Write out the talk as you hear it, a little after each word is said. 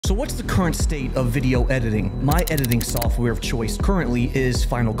So what's the current state of video editing? My editing software of choice currently is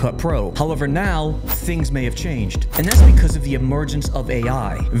Final Cut Pro. However, now things may have changed, and that's because of the emergence of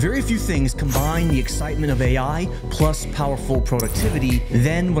AI. Very few things combine the excitement of AI plus powerful productivity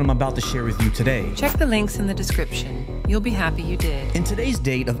than what I'm about to share with you today. Check the links in the description. You'll be happy you did. In today's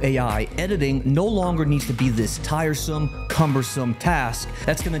date of AI, editing no longer needs to be this tiresome, cumbersome task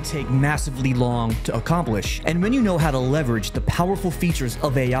that's going to take massively long to accomplish. And when you know how to leverage the powerful features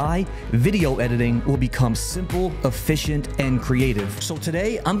of AI, video editing will become simple, efficient, and creative. So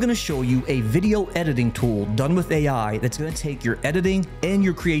today, I'm going to show you a video editing tool done with AI that's going to take your editing and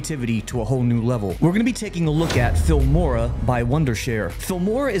your creativity to a whole new level. We're going to be taking a look at Filmora by Wondershare.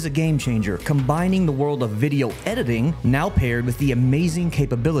 Filmora is a game changer, combining the world of video editing now paired with the amazing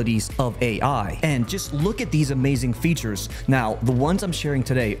capabilities of AI. And just look at these amazing features. Now, the ones I'm sharing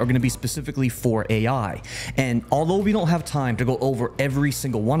today are going to be specifically for AI. And although we don't have time to go over every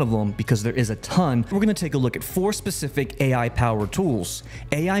single one of them because there is a ton, we're going to take a look at 4 specific AI-powered tools: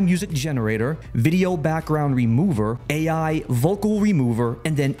 AI music generator, video background remover, AI vocal remover,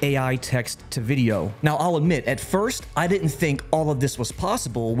 and then AI text to video. Now, I'll admit, at first, I didn't think all of this was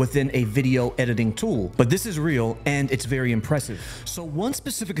possible within a video editing tool, but this is real and it's very impressive. So one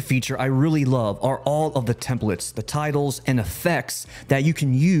specific feature I really love are all of the templates, the titles, and effects that you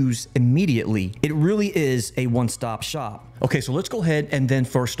can use immediately. It really is a one-stop shop. Okay, so let's go ahead and then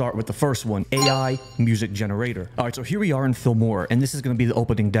first start with the first one, AI music generator. All right, so here we are in Filmora, and this is going to be the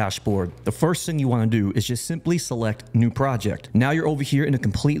opening dashboard. The first thing you want to do is just simply select new project. Now you're over here in a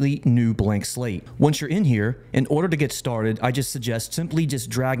completely new blank slate. Once you're in here, in order to get started, I just suggest simply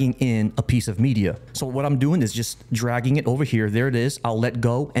just dragging in a piece of media. So what I'm doing is just dragging it over here. There it is. I'll let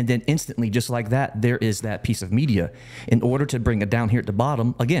go, and then instantly, just like that, there is that piece of media. In order to bring it down here at the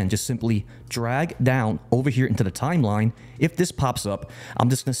bottom, again, just simply drag down over here into the timeline. If this pops up, I'm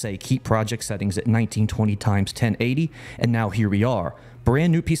just going to say keep project settings at 1920 x 1080, and now here we are.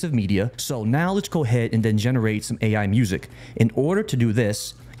 Brand new piece of media. So now let's go ahead and then generate some AI music. In order to do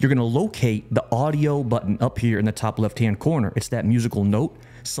this, you're going to locate the audio button up here in the top left-hand corner. It's that musical note.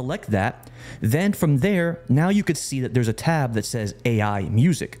 Select that. Then from there, now you could see that there's a tab that says AI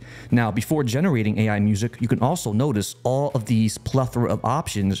music. Now, before generating AI music, you can also notice all of these plethora of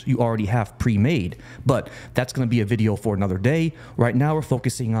options you already have pre-made, but that's going to be a video for another day. Right now, we're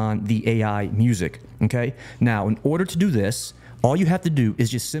focusing on the AI music. Okay. Now, in order to do this, all you have to do is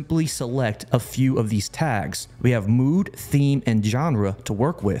just simply select a few of these tags. We have mood, theme, and genre to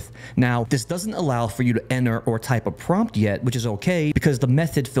work with. Now, this doesn't allow for you to enter or type a prompt yet, which is okay because the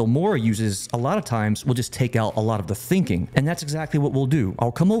method Filmora uses a lot of times will just take out a lot of the thinking. And that's exactly what we'll do.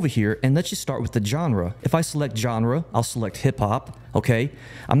 I'll come over here and let's just start with the genre. If I select genre, I'll select hip hop. Okay,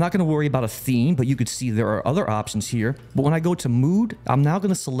 I'm not going to worry about a theme, but you could see there are other options here. But when I go to mood, I'm now going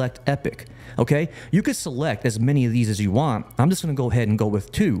to select epic. Okay, you could select as many of these as you want. I'm just going to go ahead and go with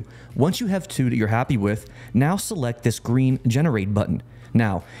 2. Once you have 2 that you're happy with, now select this green generate button.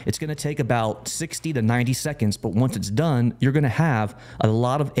 Now, it's going to take about 60 to 90 seconds, but once it's done, you're going to have a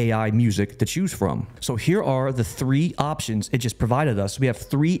lot of AI music to choose from. So here are the 3 options it just provided us. We have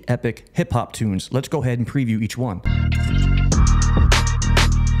 3 epic hip hop tunes. Let's go ahead and preview each one.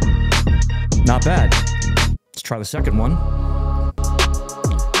 Not bad. Let's try the second one.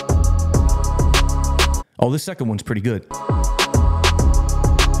 Oh, this second one's pretty good. All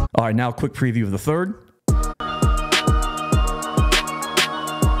right, now a quick preview of the third.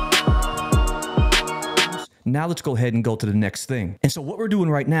 Now let's go ahead and go to the next thing. And so what we're doing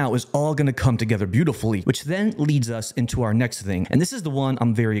right now is all going to come together beautifully, which then leads us into our next thing. And this is the one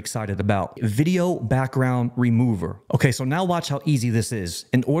I'm very excited about. Video background remover. Okay, so now watch how easy this is.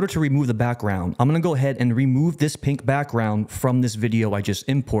 In order to remove the background, I'm going to go ahead and remove this pink background from this video I just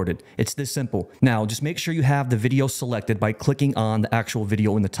imported. It's this simple. Now, just make sure you have the video selected by clicking on the actual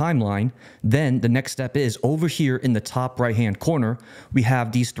video in the timeline. Then the next step is over here in the top right-hand corner, we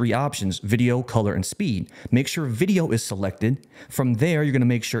have these 3 options: video, color, and speed. Make sure video is selected. From there, you're going to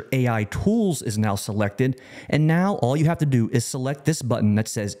make sure AI tools is now selected. And now all you have to do is select this button that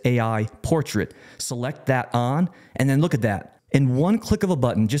says AI portrait. Select that on, and then look at that. In one click of a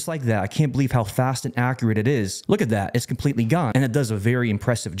button, just like that, I can't believe how fast and accurate it is. Look at that, it's completely gone, and it does a very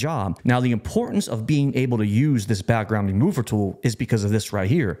impressive job. Now, the importance of being able to use this background remover tool is because of this right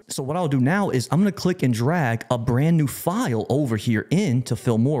here. So what I'll do now is I'm gonna click and drag a brand new file over here into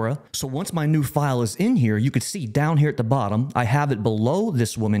Filmora. So once my new file is in here, you could see down here at the bottom, I have it below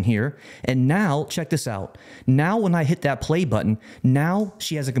this woman here, and now, check this out. Now when I hit that play button, now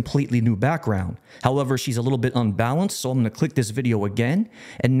she has a completely new background. However, she's a little bit unbalanced, so I'm gonna click this this video again.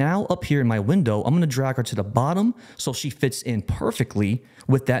 And now up here in my window, I'm going to drag her to the bottom so she fits in perfectly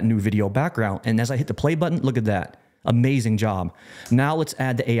with that new video background. And as I hit the play button, look at that. Amazing job. Now let's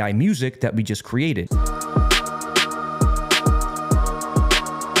add the AI music that we just created.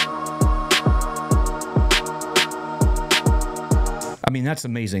 I mean, that's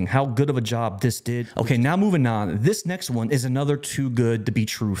amazing how good of a job this did. Okay, now moving on. This next one is another too good to be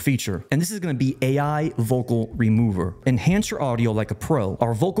true feature. And this is going to be AI Vocal Remover. Enhance your audio like a pro.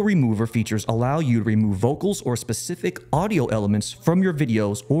 Our Vocal Remover features allow you to remove vocals or specific audio elements from your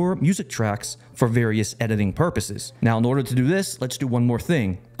videos or music tracks for various editing purposes. Now, in order to do this, let's do one more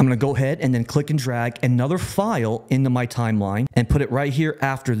thing. I'm going to go ahead and then click and drag another file into my timeline and put it right here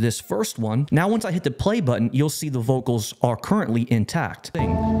after this first one. Now, once I hit the play button, you'll see the vocals are currently intact.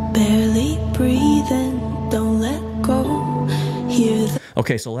 Barely breathing, don't let go. Hear the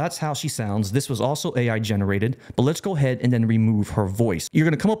Okay, so that's how she sounds. This was also AI generated, but let's go ahead and then remove her voice. You're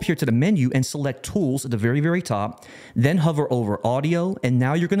going to come up here to the menu and select Tools at the very, very top, then hover over Audio, and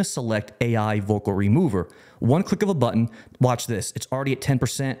now you're going to select AI Vocal Remover. One click of a button. Watch this. It's already at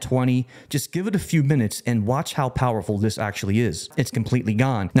 10%, 20. Just give it a few minutes and watch how powerful this actually is. It's completely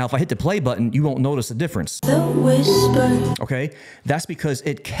gone. Now, if I hit the play button, you won't notice a difference. whisper. Okay, that's because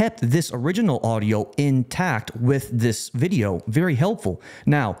it kept this original audio intact with this video. Very helpful.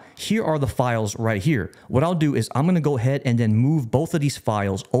 Now, here are the files right here. What I'll do is I'm going to go ahead and then move both of these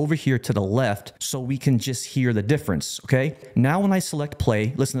files over here to the left so we can just hear the difference. Okay, now when I select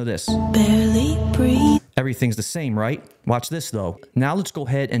play, listen to this. Barely breathe. Everything's the same, right? Watch this though. Now let's go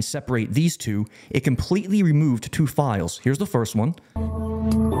ahead and separate these two. It completely removed two files. Here's the first one.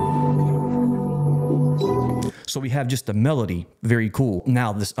 So we have just the melody. Very cool.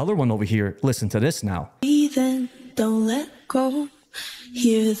 Now this other one over here, listen to this now. Breathing, don't let go.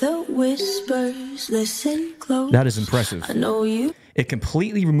 Hear the whispers, listen close. That is impressive. I know you. It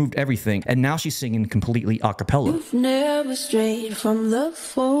completely removed everything, and now she's singing completely a cappella. You've never strayed from the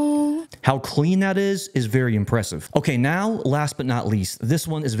fold. How clean that is very impressive. Okay, now, last but not least, this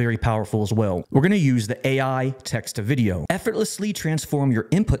one is very powerful as well. We're going to use the AI text to video. Effortlessly transform your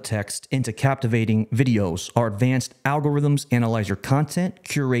input text into captivating videos. Our advanced algorithms analyze your content,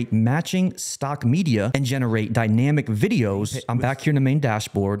 curate matching stock media, and generate dynamic videos. I'm back here in the main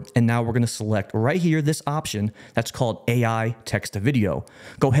dashboard, and now we're going to select right here this option that's called AI text to video.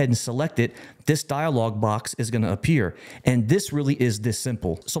 Go ahead and select it. This dialog box is going to appear, and this really is this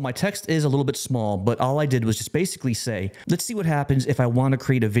simple. So my text is a little bit small, but all I did was just basically say, let's see what happens if I want to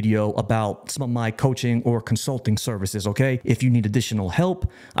create a video about some of my coaching or consulting services, okay? If you need additional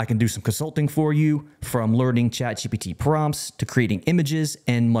help, I can do some consulting for you, from learning ChatGPT prompts to creating images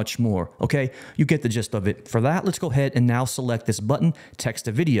and much more, okay? You get the gist of it. For that, let's go ahead and now select this button, text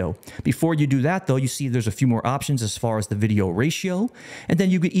to video. Before you do that though, you see there's a few more options as far as the video ratio, and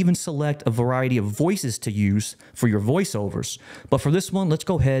then you could even select a variety of voices to use for your voiceovers. But for this one, let's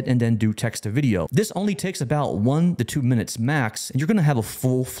go ahead and then do text to video. This only takes about 1 to 2 minutes max, and you're going to have a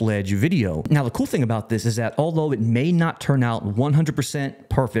full-fledged video. Now, the cool thing about this is that although it may not turn out 100%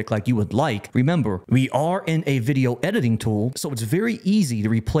 perfect like you would like, remember, we are in a video editing tool, so it's very easy to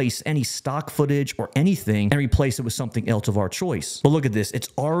replace any stock footage or anything and replace it with something else of our choice. But look at this, it's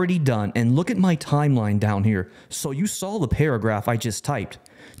already done, and look at my timeline down here. So you saw the paragraph I just typed.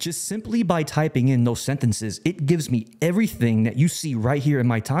 Just simply by typing in those sentences, it gives me everything that you see right here in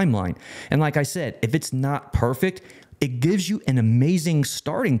my timeline. And like I said, if it's not perfect, it gives you an amazing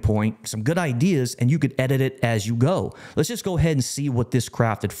starting point, some good ideas, and you could edit it as you go. Let's just go ahead and see what this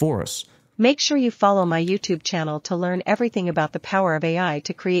crafted for us. Make sure you follow my YouTube channel to learn everything about the power of AI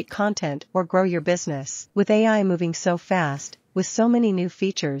to create content or grow your business. With AI moving so fast, with so many new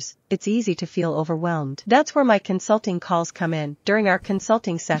features, it's easy to feel overwhelmed. That's where my consulting calls come in. During our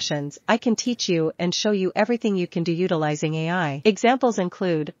consulting sessions, I can teach you and show you everything you can do utilizing AI. Examples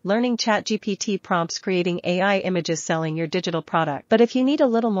include learning ChatGPT prompts, creating AI images, selling your digital product. But if you need a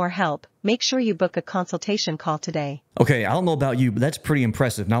little more help, make sure you book a consultation call today. Okay, I don't know about you, but that's pretty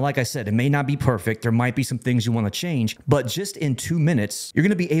impressive. Now, like I said, it may not be perfect. There might be some things you want to change, but just in 2 minutes, you're going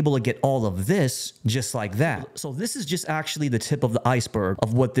to be able to get all of this just like that. So this is just actually the tip of the iceberg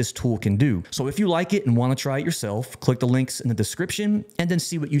of what this tool can do. So if you like it and want to try it yourself, click the links in the description and then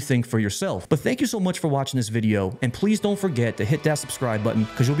see what you think for yourself. But thank you so much for watching this video, and please don't forget to hit that subscribe button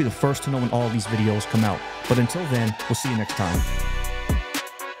because you'll be the first to know when all of these videos come out. But until then, we'll see you next time.